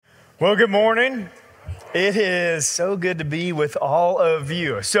Well, good morning. It is so good to be with all of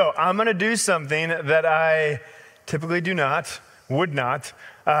you. So I'm going to do something that I typically would not,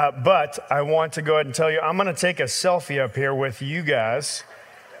 but I want to go ahead and tell you, I'm going to take a selfie up here with you guys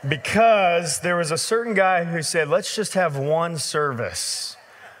because there was a certain guy who said, let's just have one service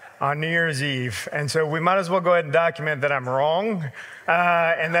on New Year's Eve. And so we might as well go ahead and document that I'm wrong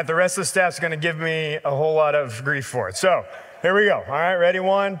and that the rest of the staff's going to give me a whole lot of grief for it. So here we go. All right, ready?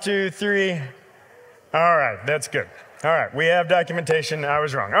 1, 2, 3. All right, that's good. All right, we have documentation. I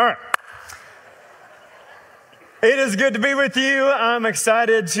was wrong. All right. It is good to be with you. I'm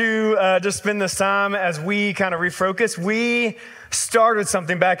excited to just spend this time as we kind of refocus. We started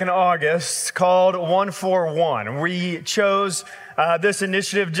something back in August called 141. We chose this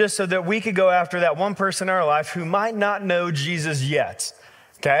initiative just so that we could go after that one person in our life who might not know Jesus yet.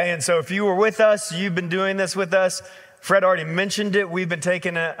 Okay, and so if you were with us, you've been doing this with us. Fred already mentioned it. We've been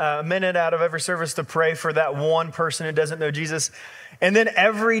taking a minute out of every service to pray for that one person who doesn't know Jesus. And then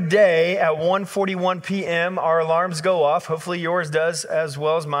every day at 1:41 p.m., our alarms go off. Hopefully yours does as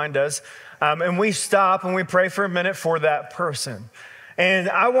well as mine does. And we stop and we pray for a minute for that person. And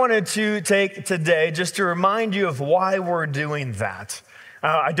I wanted to take today just to remind you of why we're doing that.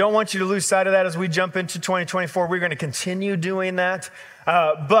 I don't want you to lose sight of that as we jump into 2024. We're going to continue doing that.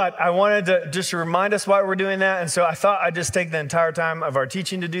 But I wanted to just remind us why we're doing that. And so I thought I'd just take the entire time of our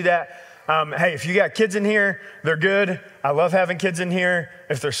teaching to do that. Hey, if you got kids in here, they're good. I love having kids in here.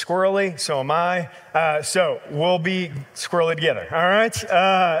 If they're squirrely, so am I. So we'll be squirrely together, all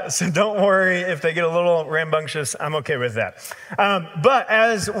right? So don't worry if they get a little rambunctious. I'm okay with that. But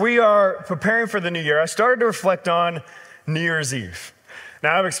as we are preparing for the new year, I started to reflect on New Year's Eve.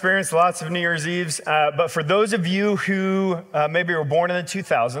 Now, I've experienced lots of New Year's Eves, but for those of you who maybe were born in the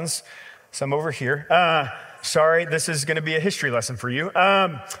 2000s, some over here, sorry, this is going to be a history lesson for you.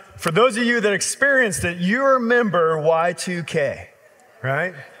 For those of you that experienced it, you remember Y2K,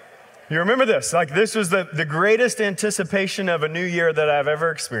 right? You remember this. Like, this was the greatest anticipation of a new year that I've ever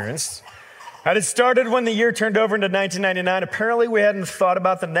experienced. And it started when the year turned over into 1999. Apparently, we hadn't thought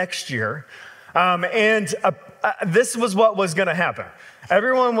about the next year. This was what was going to happen.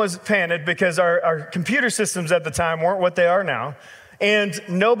 Everyone was panicked because our computer systems at the time weren't what they are now. And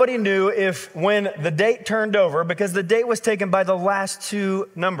nobody knew if when the date turned over, because the date was taken by the last two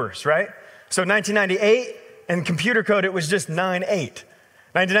numbers, right? So 1998, in computer code, it was just 98.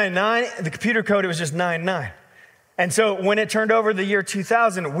 1999, the computer code, it was just 99. And so when it turned over the year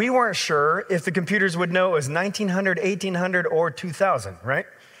 2000, we weren't sure if the computers would know it was 1900, 1800, or 2000, right?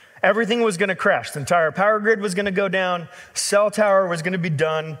 Everything was going to crash. The entire power grid was going to go down. Cell tower was going to be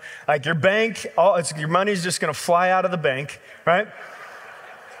done. Like your bank, your money's just going to fly out of the bank, right?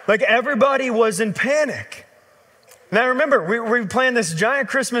 Like everybody was in panic. Now remember, we planned this giant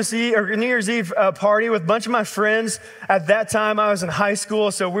Christmas Eve or New Year's Eve party with a bunch of my friends. At that time, I was in high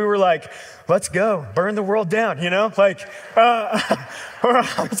school, so we were like, let's go, burn the world down, you know? Like, I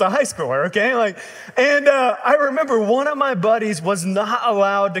was a high schooler, okay? And I remember one of my buddies was not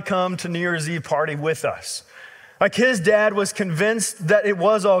allowed to come to New Year's Eve party with us. Like his dad was convinced that it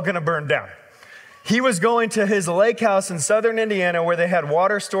was all gonna burn down. He was going to his lake house in southern Indiana where they had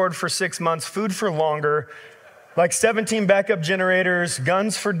water stored for 6 months, food for longer, like 17 backup generators,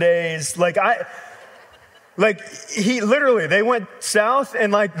 guns for days. They went south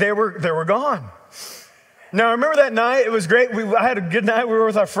and they were gone. Now, I remember that night, it was great. I had a good night. We were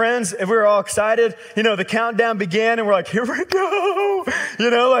with our friends and we were all excited. You know, the countdown began and we're like, here we go. You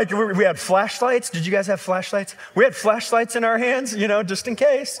know, we had flashlights. Did you guys have flashlights? We had flashlights in our hands, you know, just in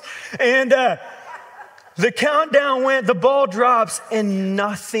case. And the countdown went, the ball drops, and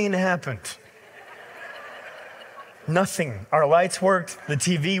nothing happened. Nothing. Our lights worked. The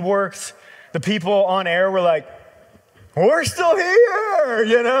TV worked. The people on air were like, we're still here,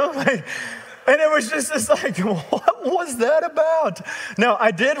 you know? And it was just this what was that about? Now,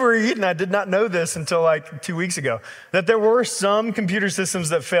 I did read, and I did not know this until 2 weeks ago, that there were some computer systems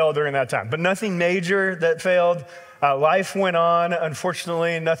that failed during that time, but nothing major that failed. Life went on.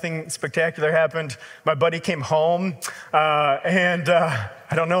 Unfortunately, nothing spectacular happened. My buddy came home, and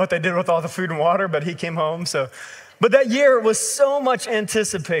I don't know what they did with all the food and water, but he came home, so... But that year was so much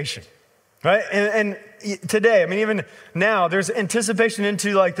anticipation, right? And today, I mean, even now, there's anticipation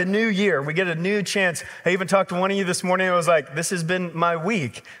into the new year. We get a new chance. I even talked to one of you this morning. I was like, this has been my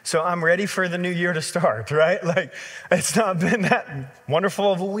week, so I'm ready for the new year to start, right? It's not been that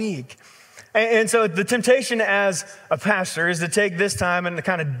wonderful of a week. And so the temptation as a pastor is to take this time and to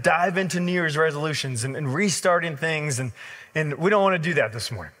kind of dive into New Year's resolutions and restarting things. And we don't want to do that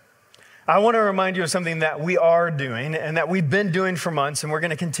this morning. I want to remind you of something that we are doing and that we've been doing for months and we're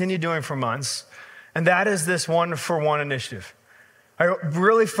going to continue doing for months, and that is this one-for-one initiative.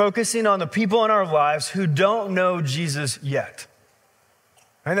 Really focusing on the people in our lives who don't know Jesus yet.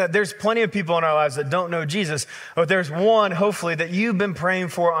 And there's plenty of people in our lives that don't know Jesus, but there's one, hopefully, that you've been praying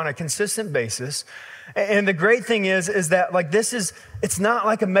for on a consistent basis. And the great thing is that it's not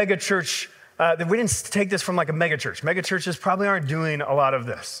like a mega church. We didn't take this from like a mega church. Mega churches probably aren't doing a lot of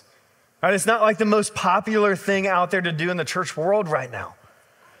this. Right? It's not like the most popular thing out there to do in the church world right now.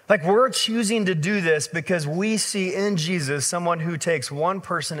 Like, we're choosing to do this because we see in Jesus someone who takes one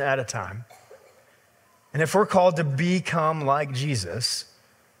person at a time. And if we're called to become like Jesus,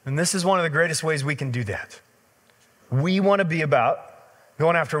 then this is one of the greatest ways we can do that. We want to be about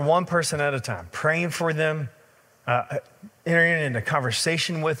going after one person at a time, praying for them, entering into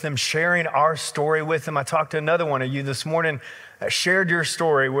conversation with them, sharing our story with them. I talked to another one of you this morning that shared your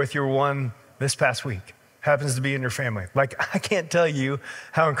story with your one this past week. Happens to be in your family. Like, I can't tell you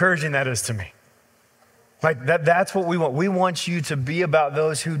how encouraging that is to me. Like, that's what we want. We want you to be about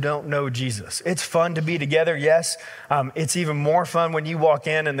those who don't know Jesus. It's fun to be together, yes. It's even more fun when you walk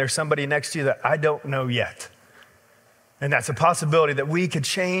in and there's somebody next to you that I don't know yet. And that's a possibility that we could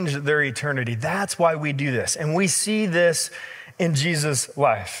change their eternity. That's why we do this. And we see this in Jesus'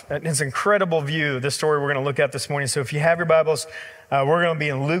 life. It's an incredible view, this story we're going to look at this morning. So if you have your Bibles, we're going to be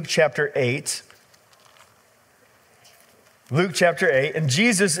in Luke chapter 8. Luke chapter 8, and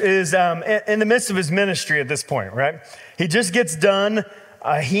Jesus is in the midst of his ministry at this point, right? He just gets done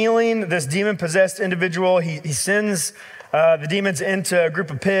healing this demon-possessed individual. He sends the demons into a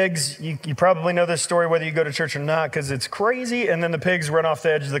group of pigs. You probably know this story whether you go to church or not because it's crazy, and then the pigs run off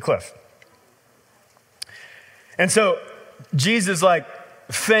the edge of the cliff. And so Jesus, like,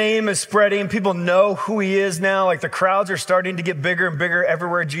 fame is spreading. People know who he is now. Like, the crowds are starting to get bigger and bigger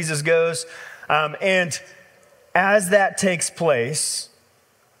everywhere Jesus goes. And as that takes place,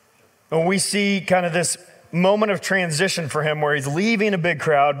 we see kind of this moment of transition for him where he's leaving a big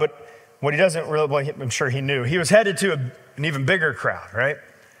crowd, but what he doesn't really, well, I'm sure he knew, he was headed to an even bigger crowd, right?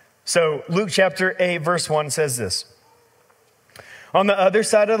 So Luke chapter 8, verse 1 says this. On the other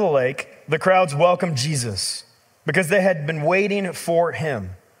side of the lake, the crowds welcomed Jesus because they had been waiting for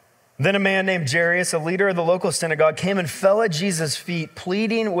him. Then a man named Jairus, a leader of the local synagogue, came and fell at Jesus' feet,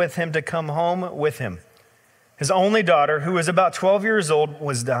 pleading with him to come home with him. His only daughter, who was about 12 years old,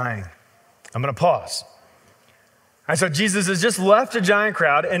 was dying. I'm going to pause. And so Jesus has just left a giant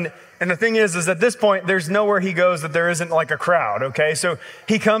crowd. And the thing is at this point, there's nowhere he goes that there isn't like a crowd, okay? So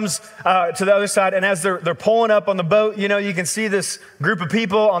he comes to the other side, and as they're pulling up on the boat, you can see this group of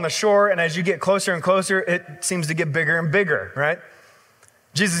people on the shore. And as you get closer and closer, it seems to get bigger and bigger, right?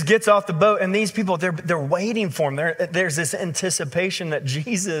 Jesus gets off the boat, and these people, they're waiting for him. There's this anticipation that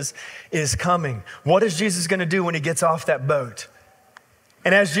Jesus is coming. What is Jesus going to do when he gets off that boat?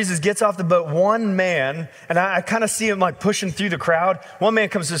 And as Jesus gets off the boat, one man, and I kind of see him like pushing through the crowd, one man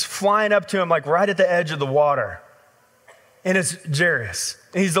comes just flying up to him like right at the edge of the water. And it's Jairus.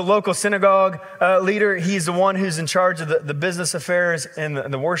 He's the local synagogue leader. He's the one who's in charge of the business affairs and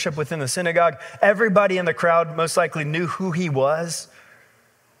the worship within the synagogue. Everybody in the crowd most likely knew who he was.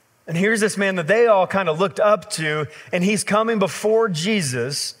 And here's this man that they all kind of looked up to, and he's coming before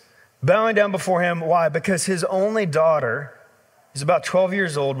Jesus, bowing down before him. Why? Because his only daughter, who's about 12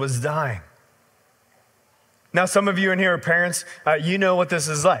 years old, was dying. Now, some of you in here are parents. You know what this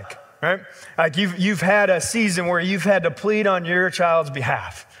is like, right? Like you've had a season where you've had to plead on your child's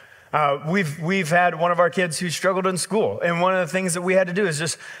behalf. We've had one of our kids who struggled in school, and one of the things that we had to do is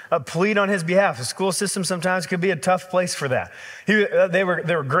just plead on his behalf. The school system sometimes could be a tough place for that. They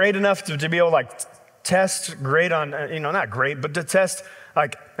were great enough to be able to like test grade on, not great, but to test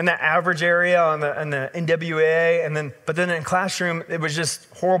like in that average area in the NWAA, but then in classroom it was just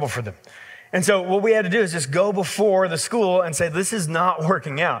horrible for them. And so what we had to do is just go before the school and say, this is not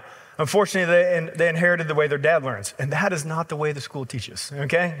working out. Unfortunately, they inherited the way their dad learns, and that is not the way the school teaches,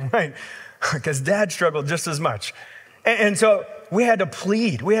 okay? Right? Because dad struggled just as much. And so we had to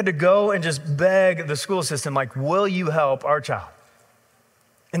plead. We had to go and just beg the school system, like, will you help our child?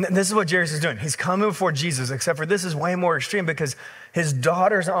 And this is what Jairus is doing. He's coming before Jesus, except for this is way more extreme because his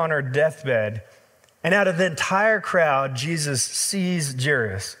daughter's on her deathbed, and out of the entire crowd, Jesus sees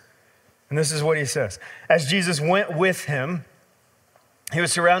Jairus. And this is what he says. As Jesus went with him, he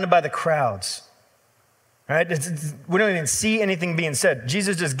was surrounded by the crowds, right? We don't even see anything being said.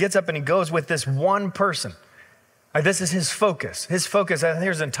 Jesus just gets up and he goes with this one person. Like this is his focus. His focus,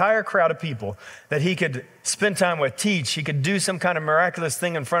 there's an entire crowd of people that he could spend time with, teach. He could do some kind of miraculous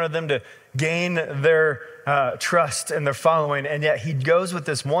thing in front of them to gain their trust and their following. And yet he goes with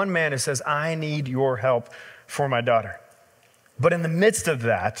this one man who says, I need your help for my daughter. But in the midst of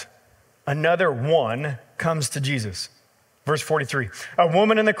that, another one comes to Jesus. Verse 43, a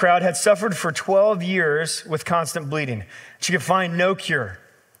woman in the crowd had suffered for 12 years with constant bleeding. She could find no cure.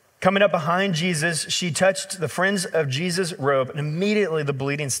 Coming up behind Jesus, she touched the fringe of Jesus' robe, and immediately the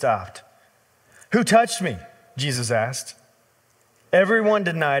bleeding stopped. Who touched me? Jesus asked. Everyone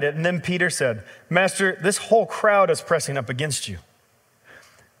denied it, and then Peter said, Master, this whole crowd is pressing up against you.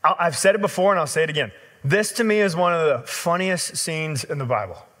 I've said it before, and I'll say it again. This, to me, is one of the funniest scenes in the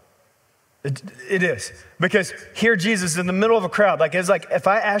Bible. It is. Because here Jesus is in the middle of a crowd. Like, it's like if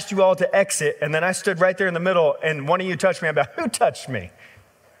I asked you all to exit, and then I stood right there in the middle, and one of you touched me, I'd be like, who touched me?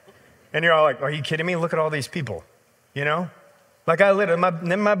 And you're all like, are you kidding me? Look at all these people, you know? Like I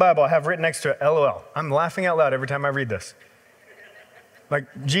literally, in my Bible, I have written next to it, LOL. I'm laughing out loud every time I read this. Like,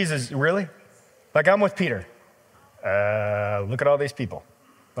 Jesus, really? Like I'm with Peter. Look at all these people.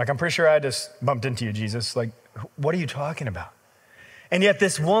 Like, I'm pretty sure I just bumped into you, Jesus. Like, what are you talking about? And yet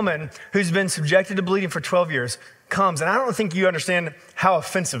this woman who's been subjected to bleeding for 12 years comes, and I don't think you understand how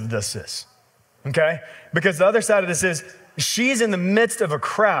offensive this is, okay? Because the other side of this is she's in the midst of a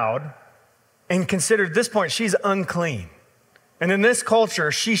crowd, and considered at this point, she's unclean. And in this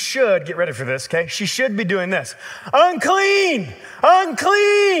culture, she should, get ready for this, okay? She should be doing this. Unclean,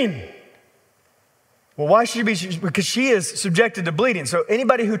 unclean. Well, why should she be? Because she is subjected to bleeding. So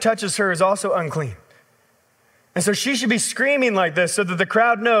anybody who touches her is also unclean. And so she should be screaming like this so that the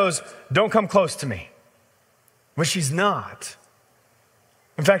crowd knows, don't come close to me. But she's not.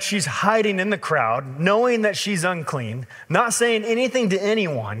 In fact, she's hiding in the crowd, knowing that she's unclean, not saying anything to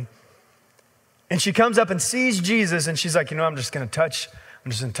anyone. And she comes up and sees Jesus, and she's like, I'm just gonna touch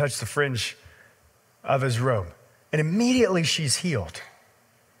the fringe of his robe. And immediately she's healed.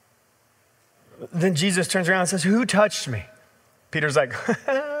 Then Jesus turns around and says, who touched me? Peter's like,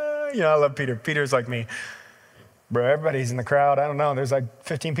 I love Peter. Peter's like me. Bro, everybody's in the crowd. I don't know. There's like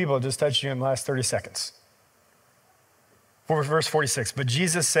 15 people that just touched you in the last 30 seconds. Verse 46, but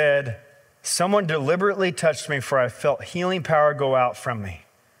Jesus said, someone deliberately touched me, for I felt healing power go out from me.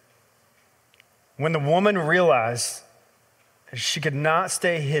 When the woman realized she could not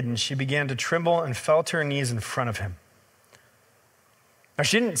stay hidden, she began to tremble and fell to her knees in front of him. Now,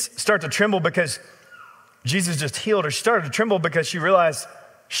 she didn't start to tremble because Jesus just healed her. She started to tremble because she realized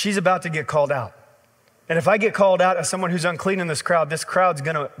she's about to get called out. And if I get called out as someone who's unclean in this crowd's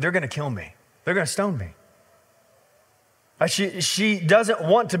they're gonna kill me. They're gonna stone me. She doesn't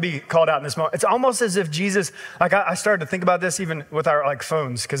want to be called out in this moment. It's almost as if Jesus, like I started to think about this even with our like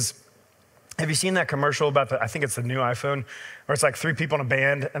phones, because have you seen that commercial about I think it's the new iPhone, where it's like 3 people in a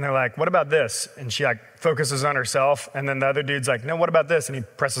band and they're like, what about this? And she like focuses on herself. And then the other dude's like, no, what about this? And he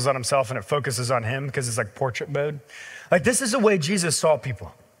presses on himself and it focuses on him because it's like portrait mode. Like this is the way Jesus saw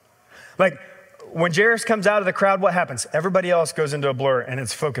people. Like when Jairus comes out of the crowd, what happens? Everybody else goes into a blur and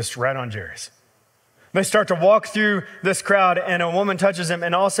it's focused right on Jairus. They start to walk through this crowd and a woman touches him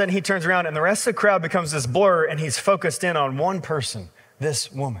and all of a sudden he turns around and the rest of the crowd becomes this blur and he's focused in on one person,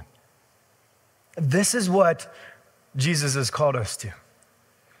 this woman. This is what Jesus has called us to.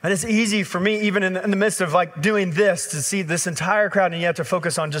 And it's easy for me, even in the midst of like doing this, to see this entire crowd and you have to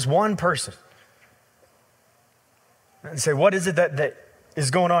focus on just one person. And say, what is it that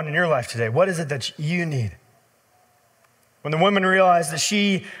is going on in your life today? What is it that you need? When the woman realized that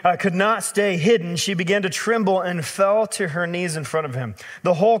she could not stay hidden, she began to tremble and fell to her knees in front of him.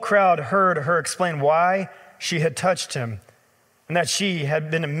 The whole crowd heard her explain why she had touched him and that she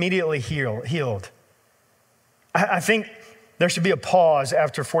had been immediately healed. I think there should be a pause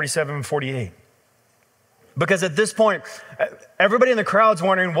after 47 and 48. Because at this point, everybody in the crowd's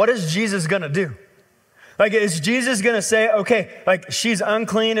wondering, what is Jesus gonna do? Like, is Jesus gonna say, okay, like she's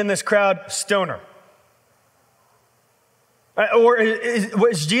unclean in this crowd, stone her? Or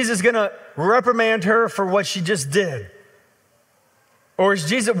is Jesus gonna reprimand her for what she just did? Or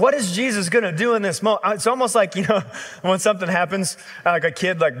what is Jesus gonna do in this moment? It's almost like, when something happens, like a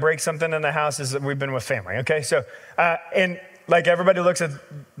kid like breaks something in the house, we've been with family, okay? So, and like everybody looks at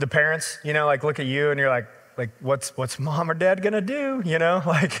the parents, like look at you and you're like what's mom or dad gonna do?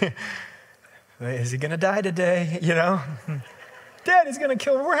 Like, is he gonna die today? Daddy's gonna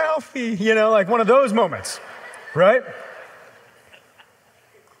kill Ralphie, like one of those moments, right?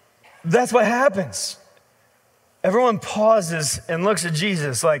 That's what happens. Everyone pauses and looks at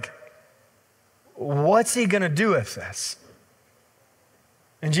Jesus like, what's he gonna do with this?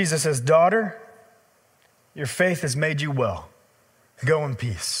 And Jesus says, daughter, Your faith has made you well. Go in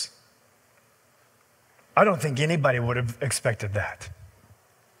peace. I don't think anybody would have expected that.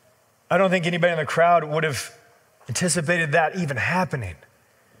 I don't think anybody in the crowd would have anticipated that even happening.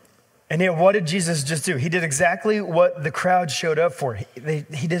 And yet, what did Jesus just do? He did exactly what the crowd showed up for.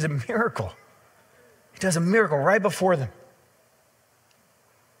 He did a miracle. He does a miracle right before them.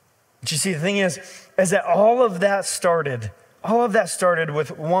 But you see, the thing is that all of that started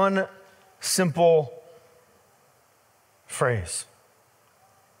with one simple phrase.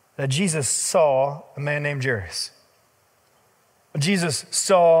 That Jesus saw a man named Jairus. Jesus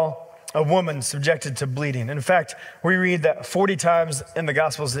saw a woman subjected to bleeding. In fact, we read that 40 times in the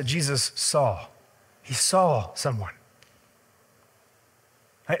Gospels that Jesus saw. He saw someone.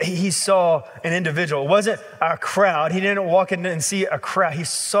 He saw an individual. It wasn't a crowd. He didn't walk in and see a crowd. He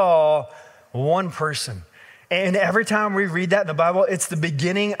saw one person. And every time we read that in the Bible, it's the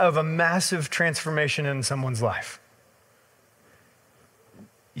beginning of a massive transformation in someone's life.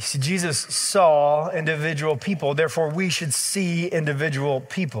 You see, Jesus saw individual people, therefore we should see individual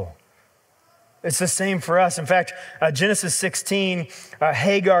people. It's the same for us. In fact, Genesis 16,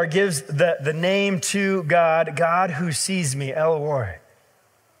 Hagar gives the name to God, God who sees me, El Roi.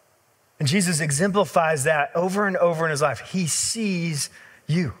 And Jesus exemplifies that over and over in his life. He sees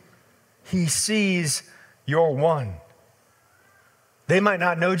you. He sees your one. They might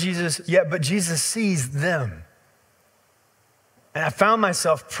not know Jesus yet, but Jesus sees them. And I found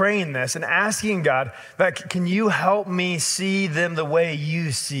myself praying this and asking God, can you help me see them the way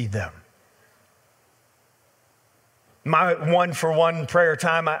you see them? My one-for-one prayer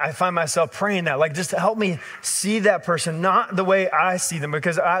time, I find myself praying that, like just to help me see that person, not the way I see them,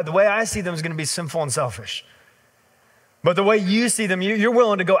 because the way I see them is going to be sinful and selfish. But the way you see them, you're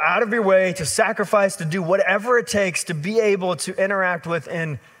willing to go out of your way to sacrifice, to do whatever it takes to be able to interact with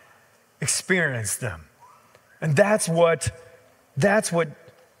and experience them. And that's what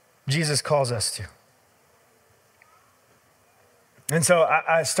Jesus calls us to. And so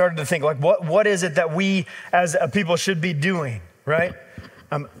I started to think, like, what is it that we as a people should be doing, right?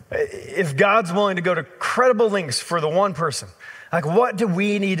 If God's willing to go to credible lengths for the one person, like what do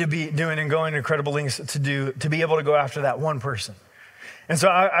we need to be doing and going to credible lengths to be able to go after that one person? And so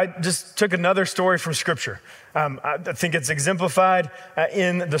I just took another story from Scripture. I think it's exemplified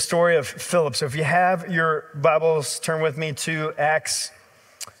in the story of Philip. So if you have your Bibles, turn with me to Acts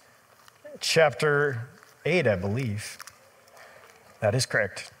chapter 8, I believe. That is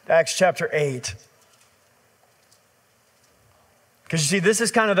correct. Acts chapter 8. Because you see, this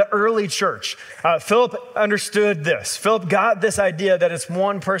is kind of the early church. Philip understood this. Philip got this idea that it's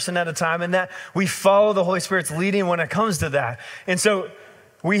one person at a time and that we follow the Holy Spirit's leading when it comes to that. And so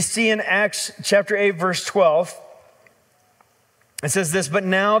we see in Acts chapter 8, verse 12, it says this, "But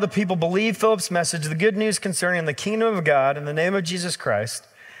now the people believed Philip's message, the good news concerning the kingdom of God in the name of Jesus Christ.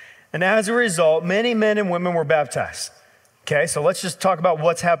 And as a result, many men and women were baptized." Okay, so let's just talk about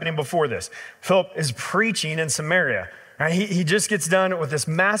what's happening before this. Philip is preaching in Samaria. Right? He just gets done with this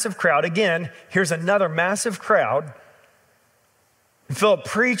massive crowd. Again, here's another massive crowd. And Philip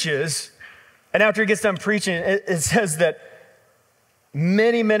preaches, and after he gets done preaching, it says that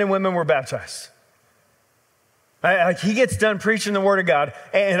many men and women were baptized. Like he gets done preaching the word of God,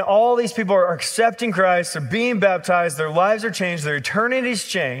 and all these people are accepting Christ, they're being baptized, their lives are changed, their eternity's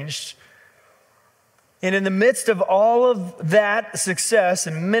changed. And in the midst of all of that success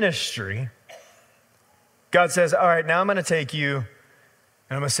and ministry, God says, all right, now I'm going to take you and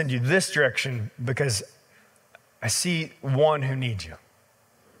I'm going to send you this direction because I see one who needs you.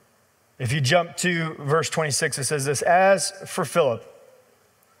 If you jump to verse 26, it says this, "As for Philip,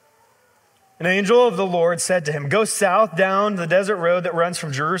 an angel of the Lord said to him, 'Go south down the desert road that runs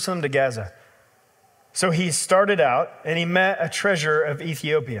from Jerusalem to Gaza.' So he started out and he met a treasurer of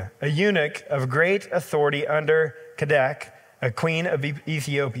Ethiopia, a eunuch of great authority under Candace, a queen of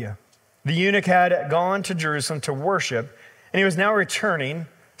Ethiopia. The eunuch had gone to Jerusalem to worship, and he was now returning.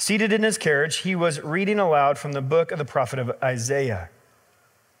 Seated in his carriage, he was reading aloud from the book of the prophet of Isaiah."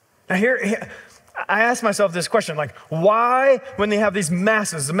 Now here I asked myself this question, like, why when they have these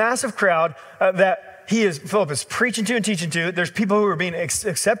the massive crowd that Philip is preaching to and teaching to, there's people who are being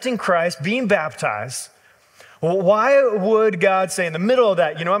accepting Christ, being baptized. Well, why would God say in the middle of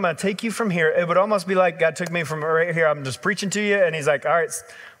that, I'm going to take you from here? It would almost be like God took me from right here. I'm just preaching to you. And he's like, all right,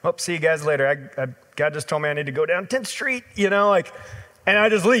 well, see you guys later. God just told me I need to go down 10th Street, and I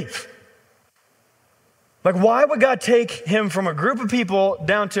just leave. Like, why would God take him from a group of people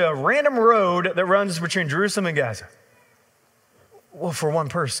down to a random road that runs between Jerusalem and Gaza? Well, for one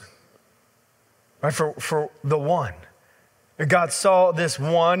person. Right, for the one. God saw this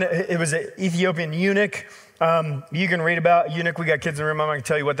one. It was an Ethiopian eunuch. You can read about eunuch. We got kids in the room. I'm not going to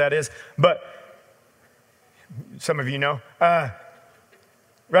tell you what that is. But some of you know.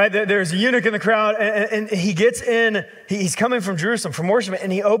 Right? There's a eunuch in the crowd, and he gets in. He's coming from Jerusalem, from worship,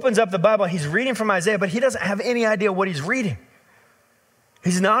 and he opens up the Bible. He's reading from Isaiah, but he doesn't have any idea what he's reading.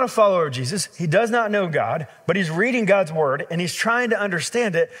 He's not a follower of Jesus. He does not know God, but he's reading God's word, and he's trying to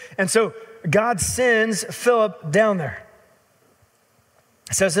understand it. And so God sends Philip down there.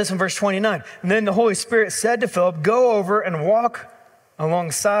 It says this in verse 29. And then the Holy Spirit said to Philip, go over and walk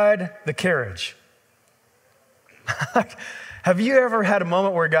alongside the carriage. Have you ever had a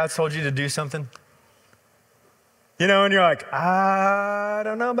moment where God told you to do something? You know, and you're like, I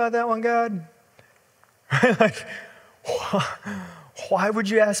don't know about that one, God. Like, why would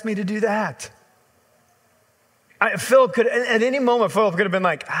you ask me to do that? Philip could, at any moment, Philip could have been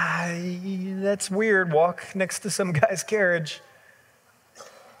like, that's weird, walk next to some guy's carriage.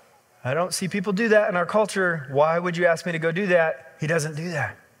 I don't see people do that in our culture. Why would you ask me to go do that? He doesn't do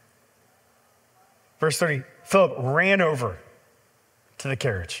that. Verse 30, Philip ran over to the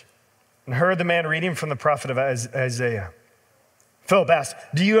carriage and heard the man reading from the prophet of Isaiah. Philip asked,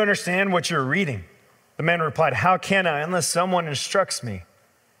 do you understand what you're reading? The man replied, how can I unless someone instructs me?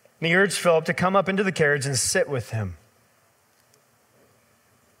 And he urged Philip to come up into the carriage and sit with him.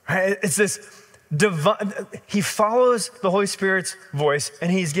 Right? It's this divine, he follows the Holy Spirit's voice,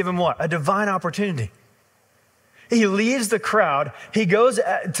 and he's given what? A divine opportunity. He leaves the crowd. He goes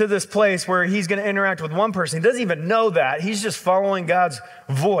to this place where he's going to interact with one person. He doesn't even know that. He's just following God's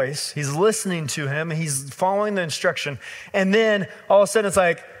voice. He's listening to him. He's following the instruction. And then all of a sudden it's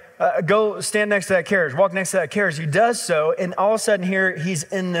like, go stand next to that carriage, walk next to that carriage. He does so. And all of a sudden here, he's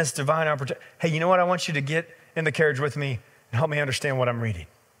in this divine opportunity. Hey, you know what? I want you to get in the carriage with me and help me understand what I'm reading.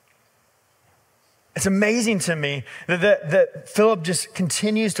 It's amazing to me that Philip just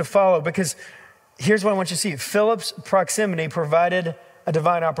continues to follow, because here's what I want you to see. Philip's proximity provided a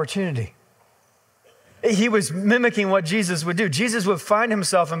divine opportunity. He was mimicking what Jesus would do. Jesus would find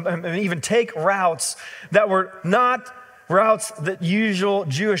himself and even take routes that were not routes that usual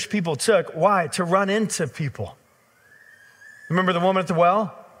Jewish people took. Why? To run into people. Remember the woman at the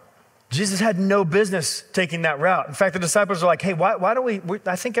well? Jesus had no business taking that route. In fact, the disciples are like, hey, why don't we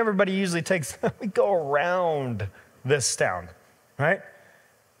I think everybody usually takes, we go around this town, right?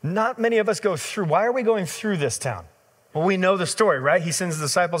 Not many of us go through. Why are we going through this town? Well, we know the story, right? He sends the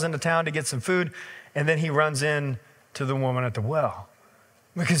disciples into town to get some food, and then he runs in to the woman at the well.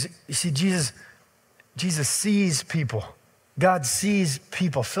 Because you see, Jesus sees people. God sees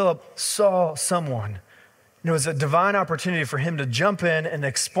people. Philip saw someone. And it was a divine opportunity for him to jump in and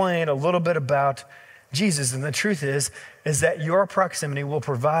explain a little bit about Jesus. And the truth is that your proximity will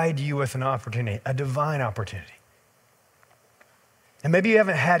provide you with an opportunity, a divine opportunity. And maybe you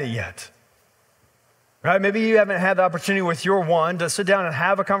haven't had it yet, right? Maybe you haven't had the opportunity with your one to sit down and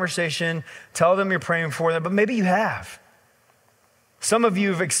have a conversation, tell them you're praying for them, but maybe you have. Some of you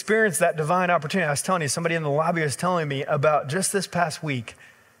have experienced that divine opportunity. I was telling you, somebody in the lobby was telling me about just this past week,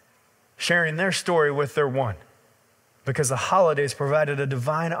 sharing their story with their one, because the holidays provided a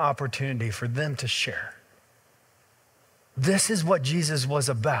divine opportunity for them to share. This is what Jesus was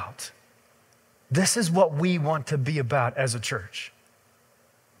about. This is what we want to be about as a church.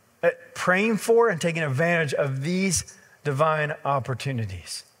 Praying for and taking advantage of these divine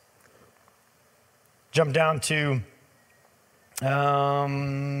opportunities. Jump down to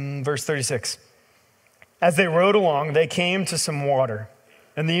verse 36. As they rode along, they came to some water.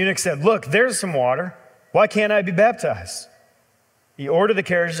 And the eunuch said, look, there's some water. Why can't I be baptized? He ordered the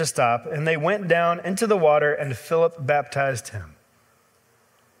carriage to stop, and they went down into the water, and Philip baptized him.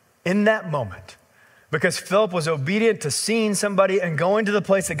 In that moment, because Philip was obedient to seeing somebody and going to the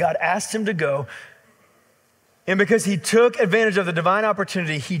place that God asked him to go, and because he took advantage of the divine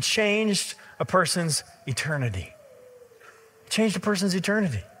opportunity, he changed a person's eternity. Changed a person's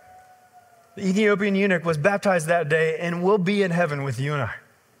eternity. The Ethiopian eunuch was baptized that day and will be in heaven with you and I.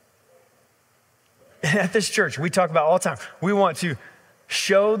 And at this church, we talk about all the time, we want to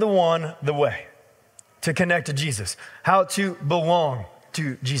show the one the way to connect to Jesus, how to belong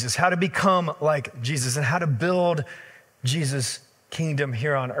to Jesus, how to become like Jesus, and how to build Jesus' kingdom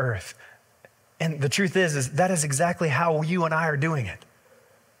here on earth. And the truth is that is exactly how you and I are doing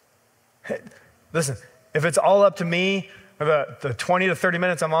it. Listen, if it's all up to me, the 20 to 30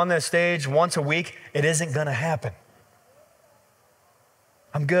 minutes I'm on this stage once a week, it isn't going to happen.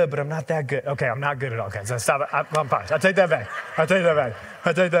 I'm good, but I'm not that good. Okay, I'm not good at all. Okay, so stop it. I'm fine. I take that back.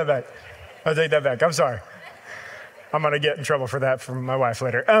 I'm sorry. I'm going to get in trouble for that from my wife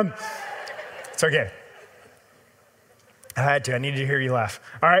later. It's okay. I had to. I needed to hear you laugh.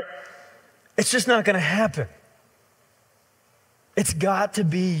 All right. It's just not going to happen. It's got to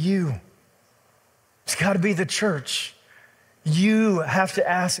be you. It's got to be the church. You have to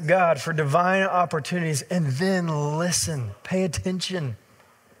ask God for divine opportunities and then listen, pay attention,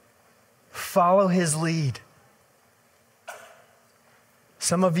 follow his lead.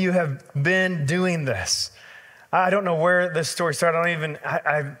 Some of you have been doing this. I don't know where this story started.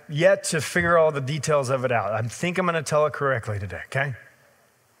 I've yet to figure all the details of it out. I think I'm going to tell it correctly today, okay?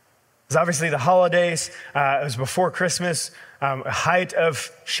 It's obviously the holidays. It was before Christmas, height of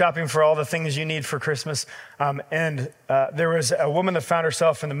shopping for all the things you need for Christmas. There was a woman that found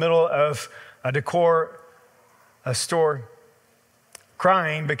herself in the middle of a store,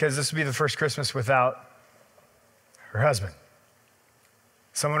 crying because this would be the first Christmas without her husband.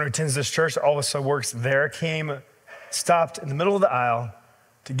 Someone who attends this church, also works there, stopped in the middle of the aisle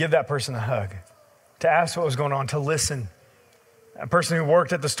to give that person a hug, to ask what was going on, to listen. A person who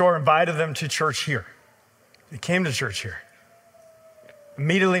worked at the store invited them to church here. They came to church here.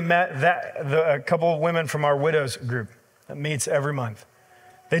 Immediately met a couple of women from our widows group that meets every month.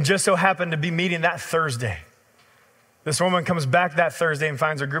 They just so happened to be meeting that Thursday. This woman comes back that Thursday and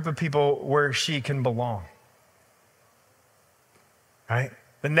finds a group of people where she can belong. Right?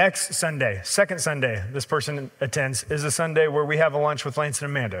 The next Sunday, second Sunday this person attends, is a Sunday where we have a lunch with Lance and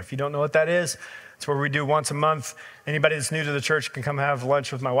Amanda. If you don't know what that is, it's where we do once a month. Anybody that's new to the church can come have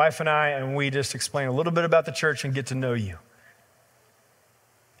lunch with my wife and I, and we just explain a little bit about the church and get to know you.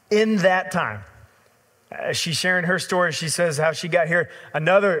 In that time, as she's sharing her story, she says how she got here.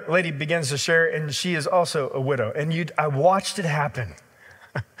 Another lady begins to share, and she is also a widow. And I watched it happen.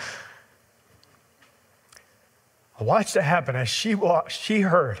 I watched it happen as she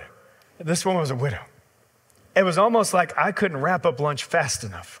heard that this woman was a widow. It was almost like I couldn't wrap up lunch fast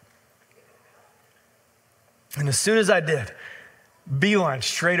enough. And as soon as I did, beeline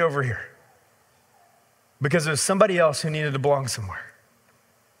straight over here. Because there was somebody else who needed to belong somewhere.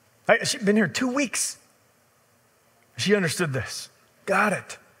 She'd been here 2 weeks. She understood this, got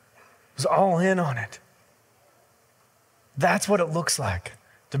it, was all in on it. That's what it looks like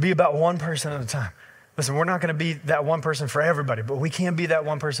to be about one person at a time. Listen, we're not going to be that one person for everybody, but we can be that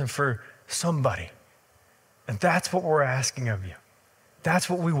one person for somebody. And that's what we're asking of you. That's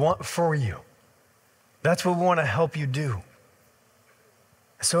what we want for you. That's what we want to help you do.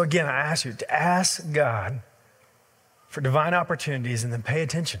 So again, I ask you to ask God for divine opportunities and then pay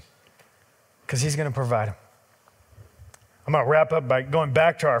attention because he's going to provide them. I'm going to wrap up by going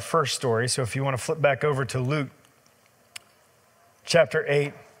back to our first story. So if you want to flip back over to Luke chapter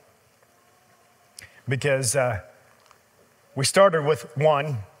 8, because we started with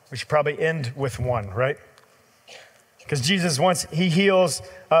one, we should probably end with one, right? Because Jesus, once he heals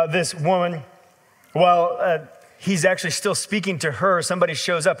this woman, while he's actually still speaking to her, somebody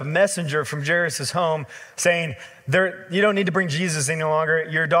shows up, a messenger from Jairus' home saying, you don't need to bring Jesus any longer.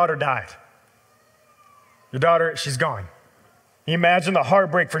 Your daughter died. Your daughter, she's gone. Can you imagine the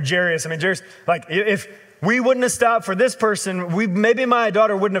heartbreak for Jairus? I mean, Jairus, like if we wouldn't have stopped for this person, maybe my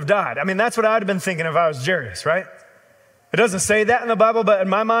daughter wouldn't have died. I mean, that's what I'd have been thinking if I was Jairus, right? It doesn't say that in the Bible, but in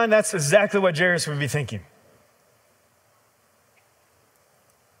my mind, that's exactly what Jairus would be thinking.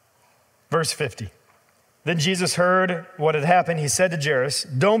 Verse 50. Then Jesus heard what had happened. He said to Jairus,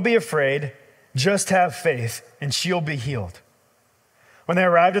 "Don't be afraid, just have faith, and she'll be healed." When they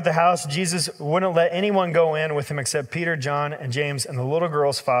arrived at the house, Jesus wouldn't let anyone go in with him except Peter, John, and James, and the little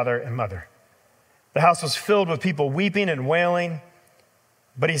girl's father and mother. The house was filled with people weeping and wailing,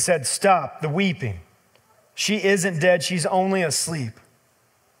 but he said, "Stop the weeping. She isn't dead, she's only asleep."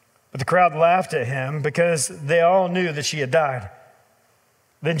 But the crowd laughed at him because they all knew that she had died.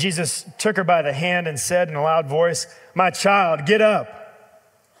 Then Jesus took her by the hand and said in a loud voice, "My child, get up."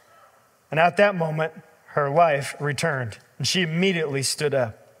 And at that moment, her life returned, and she immediately stood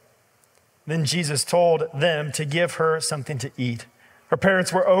up. Then Jesus told them to give her something to eat. Her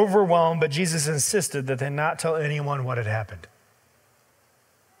parents were overwhelmed, but Jesus insisted that they not tell anyone what had happened.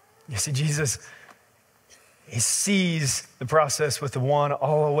 You see, Jesus, he sees the process with the one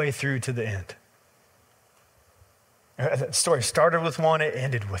all the way through to the end. The story started with one, it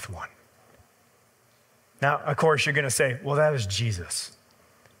ended with one. Now, of course, you're going to say, well, that was Jesus.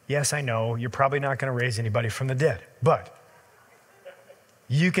 Yes, I know, you're probably not going to raise anybody from the dead, but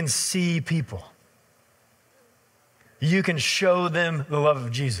you can see people. You can show them the love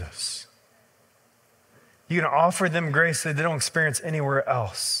of Jesus. You can offer them grace that they don't experience anywhere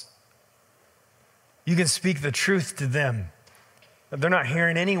else. You can speak the truth to them that they're not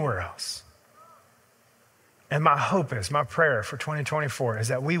hearing anywhere else. And my hope is, my prayer for 2024 is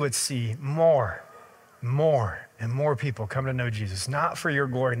that we would see more and more people come to know Jesus, not for your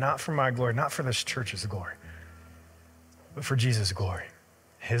glory, not for my glory, not for this church's glory, but for Jesus' glory,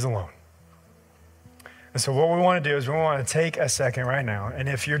 his alone. And so what we want to do is we want to take a second right now. And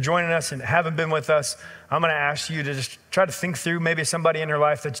if you're joining us and haven't been with us, I'm going to ask you to just try to think through maybe somebody in your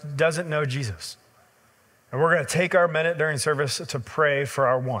life that doesn't know Jesus. And we're going to take our minute during service to pray for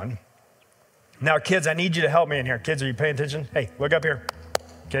our one. Now, kids, I need you to help me in here. Kids, are you paying attention? Hey, look up here.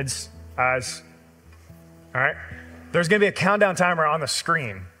 Kids, eyes. All right. There's going to be a countdown timer on the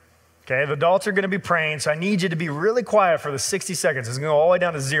screen. Okay, the adults are going to be praying, so I need you to be really quiet for the 60 seconds. It's going to go all the way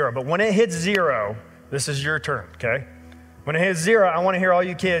down to 0. But when it hits 0, this is your turn, okay? When it hits 0, I want to hear all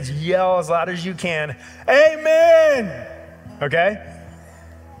you kids yell as loud as you can, amen, okay?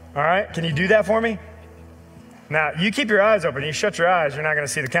 All right, can you do that for me? Now, you keep your eyes open. You shut your eyes, you're not going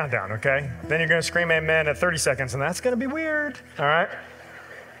to see the countdown, okay? Then you're going to scream amen at 30 seconds, and that's going to be weird, all right?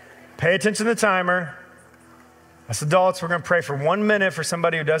 Pay attention to the timer. As adults, we're going to pray for 1 minute for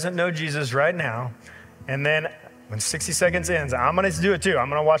somebody who doesn't know Jesus right now, and then when 60 seconds ends, I'm going to do it too. I'm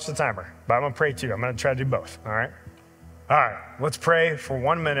going to watch the timer, but I'm going to pray too. I'm going to try to do both, all right? All right, let's pray for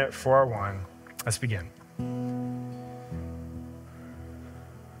 1 minute for our one. Let's begin.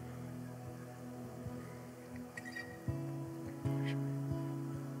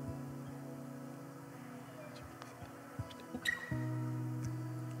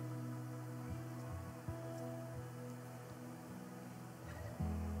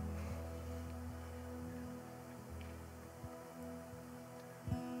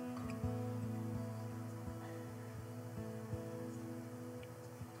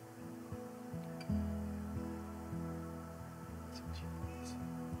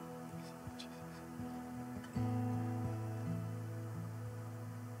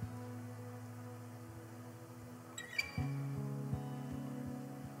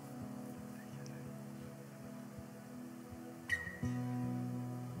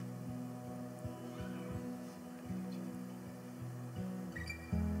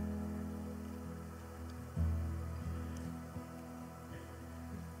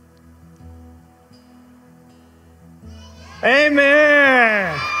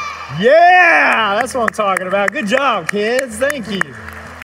 Amen. Yeah, that's what I'm talking about. Good job, kids. Thank you.